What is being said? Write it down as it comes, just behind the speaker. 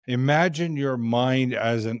Imagine your mind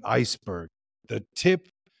as an iceberg. The tip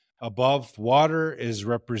above water is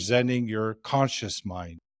representing your conscious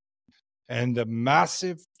mind, and the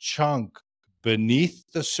massive chunk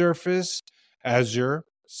beneath the surface as your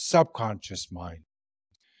subconscious mind.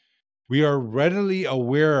 We are readily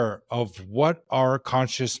aware of what our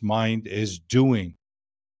conscious mind is doing,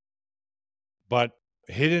 but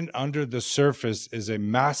hidden under the surface is a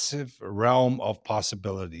massive realm of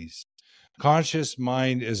possibilities. Conscious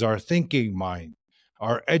mind is our thinking mind,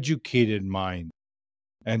 our educated mind,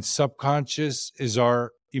 and subconscious is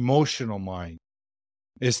our emotional mind.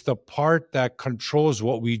 It's the part that controls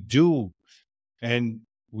what we do, and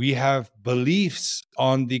we have beliefs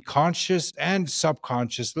on the conscious and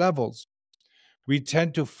subconscious levels. We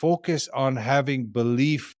tend to focus on having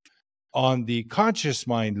belief on the conscious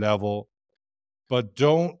mind level, but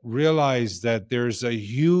don't realize that there's a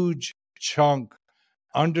huge chunk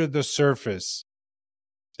under the surface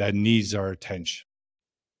that needs our attention.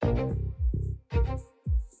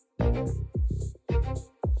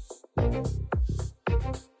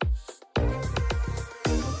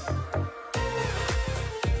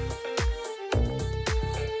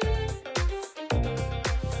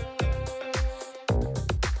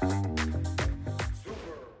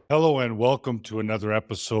 Hello, and welcome to another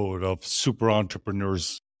episode of Super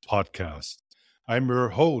Entrepreneurs Podcast. I'm your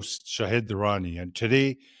host, Shahid Durrani, and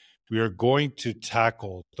today we are going to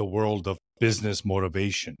tackle the world of business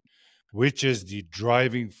motivation, which is the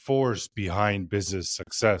driving force behind business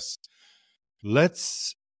success.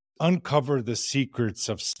 Let's uncover the secrets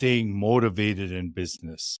of staying motivated in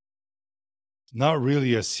business. Not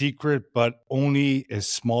really a secret, but only a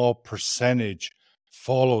small percentage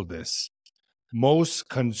follow this. Most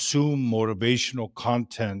consume motivational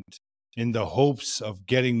content in the hopes of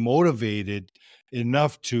getting motivated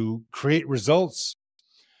enough to create results.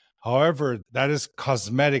 However, that is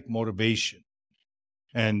cosmetic motivation.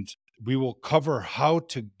 And we will cover how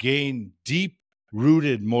to gain deep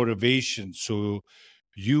rooted motivation so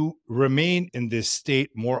you remain in this state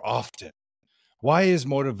more often. Why is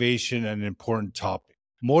motivation an important topic?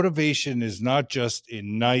 Motivation is not just a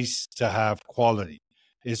nice to have quality.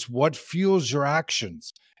 It's what fuels your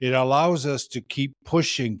actions. It allows us to keep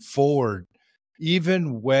pushing forward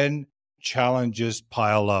even when challenges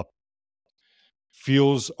pile up.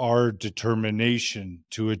 Fuels our determination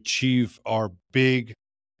to achieve our big,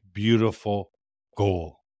 beautiful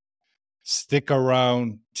goal. Stick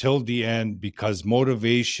around till the end because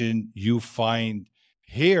motivation you find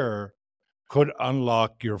here could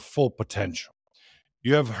unlock your full potential.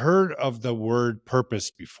 You have heard of the word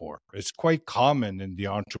purpose before. It's quite common in the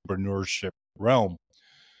entrepreneurship realm.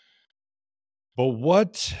 But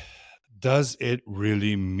what does it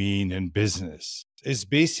really mean in business? It's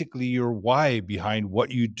basically your why behind what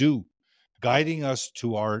you do, guiding us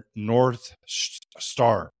to our North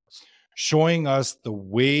Star, showing us the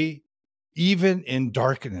way even in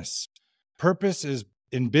darkness. Purpose is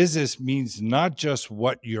in business means not just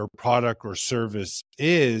what your product or service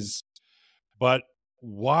is, but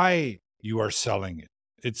why you are selling it.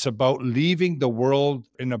 It's about leaving the world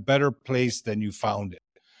in a better place than you found it.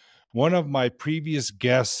 One of my previous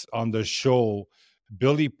guests on the show,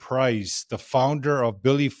 Billy Price, the founder of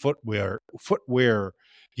Billy Footwear,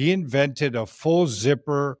 he invented a full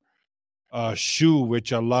zipper shoe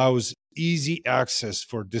which allows easy access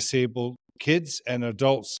for disabled kids and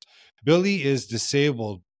adults. Billy is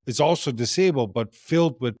also disabled, but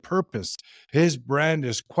filled with purpose. His brand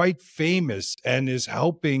is quite famous and is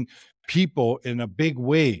helping people in a big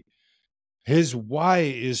way. His why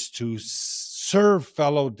is to serve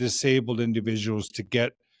fellow disabled individuals to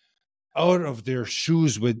get out of their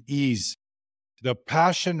shoes with ease. The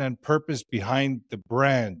passion and purpose behind the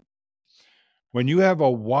brand. When you have a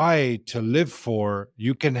why to live for,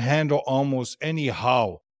 you can handle almost any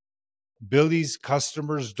how. Billy's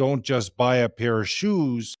customers don't just buy a pair of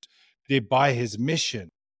shoes, they buy his mission,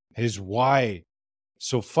 his why.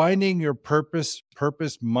 So finding your purpose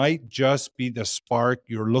might just be the spark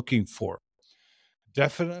you're looking for.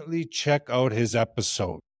 Definitely check out his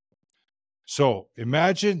episode. So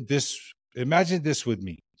imagine this with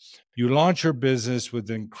me. You launch your business with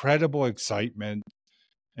incredible excitement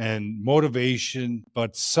and motivation,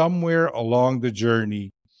 but somewhere along the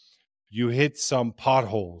journey, you hit some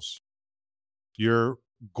potholes. Your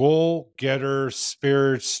goal getter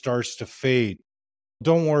spirit starts to fade.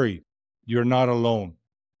 Don't worry, you're not alone.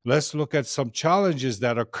 Let's look at some challenges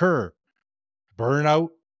that occur.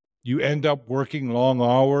 Burnout, you end up working long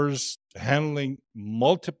hours, handling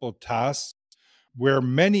multiple tasks, wear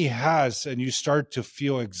many hats, and you start to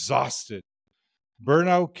feel exhausted.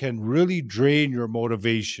 Burnout can really drain your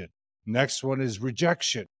motivation. Next one is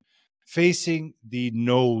rejection, facing the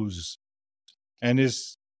no's, and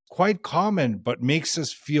is quite common but makes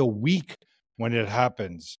us feel weak when it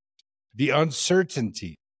happens. The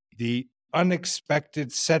uncertainty, the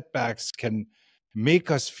unexpected setbacks can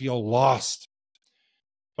make us feel lost.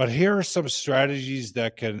 But here are some strategies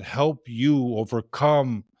that can help you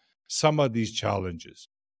overcome some of these challenges.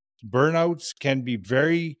 Burnouts can be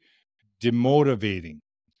very demotivating,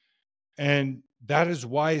 and that is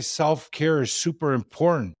why self care is super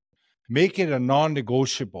important. Make it a non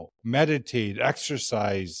negotiable. Meditate,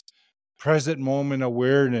 exercise, present moment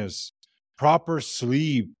awareness, proper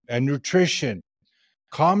sleep, and nutrition.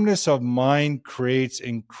 Calmness of mind creates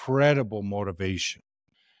incredible motivation.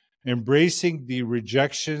 Embracing the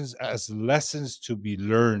rejections as lessons to be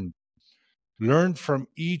learned. Learn from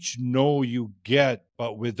each no you get,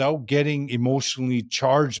 but without getting emotionally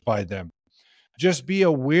charged by them. Just be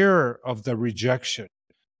aware of the rejection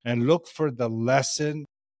and look for the lesson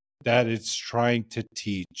that it's trying to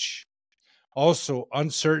teach. Also,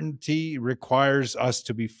 uncertainty requires us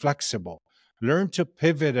to be flexible. Learn to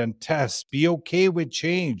pivot and test. Be okay with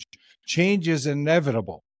change. Change is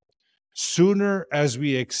inevitable. Sooner as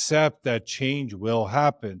we accept that change will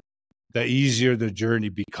happen, the easier the journey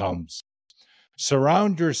becomes.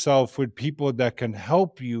 Surround yourself with people that can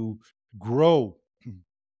help you grow.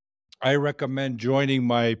 I recommend joining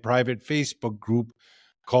my private Facebook group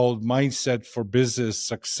called Mindset for Business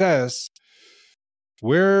Success,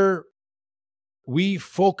 where we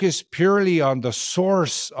focus purely on the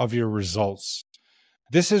source of your results.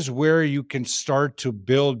 This is where you can start to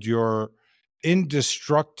build your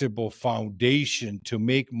indestructible foundation to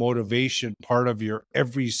make motivation part of your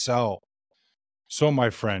every cell. So, my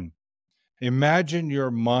friend, imagine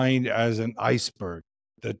your mind as an iceberg.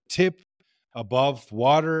 The tip above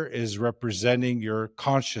water is representing your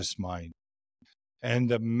conscious mind, and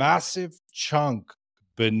the massive chunk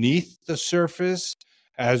beneath the surface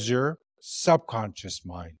as your subconscious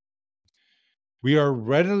mind. We are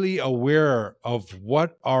readily aware of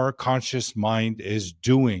what our conscious mind is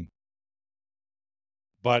doing,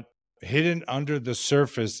 but hidden under the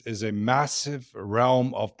surface is a massive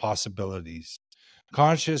realm of possibilities.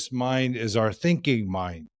 Conscious mind is our thinking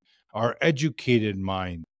mind, our educated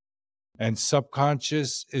mind, and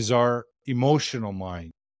subconscious is our emotional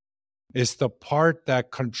mind. It's the part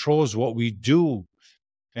that controls what we do,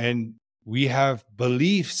 and we have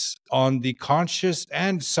beliefs on the conscious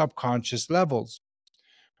and subconscious levels.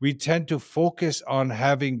 We tend to focus on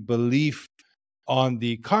having belief on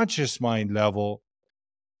the conscious mind level,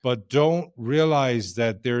 but don't realize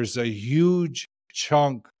that there's a huge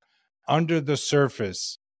chunk under the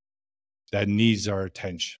surface that needs our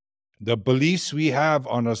attention. The beliefs we have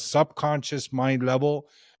on a subconscious mind level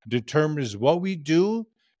determines what we do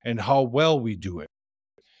and how well we do it.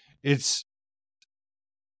 It's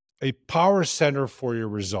a power center for your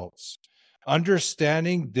results.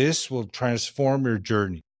 Understanding this will transform your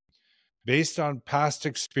journey. Based on past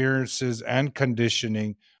experiences and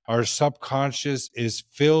conditioning, our subconscious is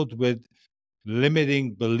filled with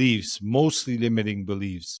limiting beliefs, mostly limiting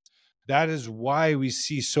beliefs. That is why we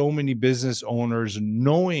see so many business owners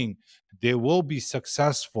knowing they will be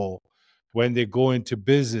successful when they go into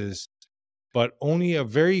business, but only a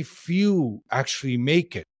very few actually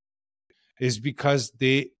make it. Is because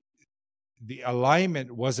the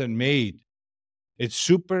alignment wasn't made. It's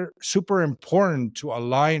super important to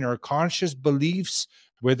align our conscious beliefs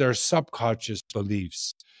with our subconscious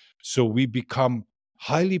beliefs so we become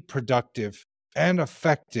highly productive and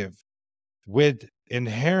effective with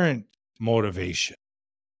inherent motivation.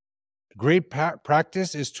 Great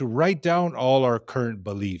practice is to write down all our current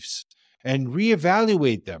beliefs and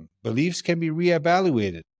reevaluate them. Beliefs can be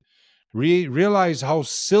reevaluated. Realize how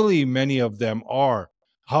silly many of them are,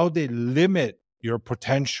 how they limit your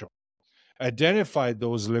potential. Identify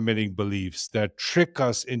those limiting beliefs that trick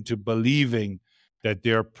us into believing that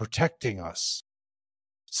they're protecting us.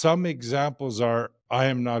 Some examples are I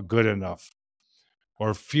am not good enough,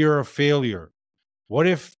 or fear of failure.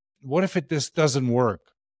 This doesn't work?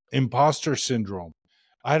 Imposter syndrome.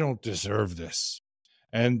 I don't deserve this.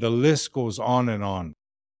 And the list goes on and on.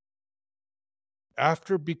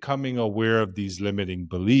 After becoming aware of these limiting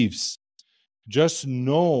beliefs, just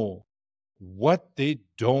know they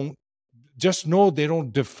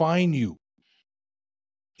don't define you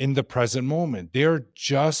in the present moment. They're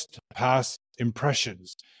just past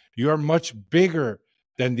impressions. You are much bigger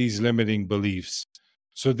than these limiting beliefs.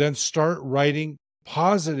 So then start writing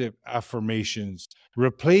positive affirmations.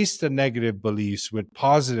 Replace the negative beliefs with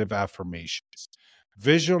positive affirmations.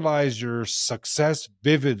 Visualize your success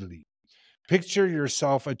vividly. Picture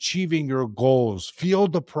yourself achieving your goals. Feel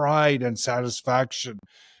the pride and satisfaction.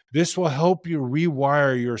 This will help you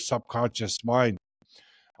rewire your subconscious mind.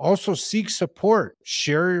 Also, seek support.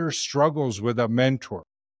 Share your struggles with a mentor.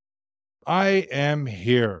 I am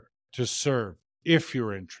here to serve if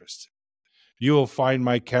you're interested. You will find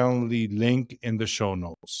my Calendly link in the show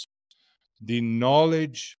notes. The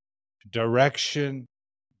knowledge, direction,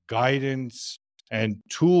 guidance, and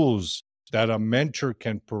tools that a mentor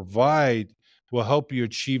can provide will help you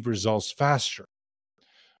achieve results faster.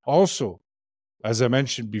 Also, as I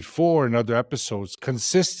mentioned before in other episodes,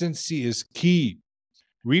 consistency is key.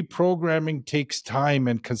 Reprogramming takes time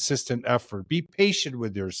and consistent effort. Be patient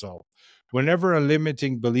with yourself. Whenever a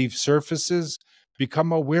limiting belief surfaces,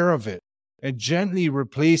 become aware of it and gently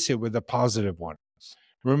replace it with a positive one.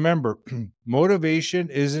 Remember, motivation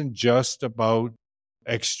isn't just about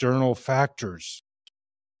external factors,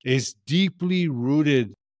 it's deeply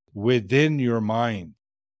rooted within your mind.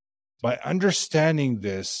 By understanding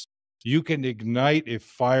this, you can ignite a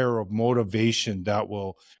fire of motivation that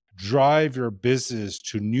will drive your business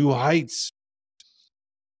to new heights.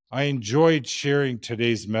 I enjoyed sharing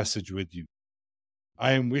today's message with you.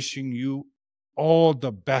 I am wishing you all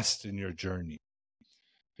the best in your journey.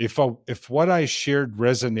 If what I shared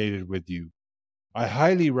resonated with you, I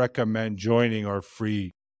highly recommend joining our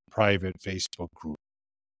free private Facebook group.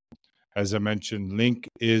 As I mentioned, link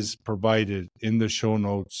is provided in the show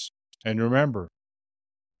notes. And remember,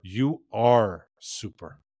 you are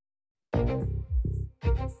super.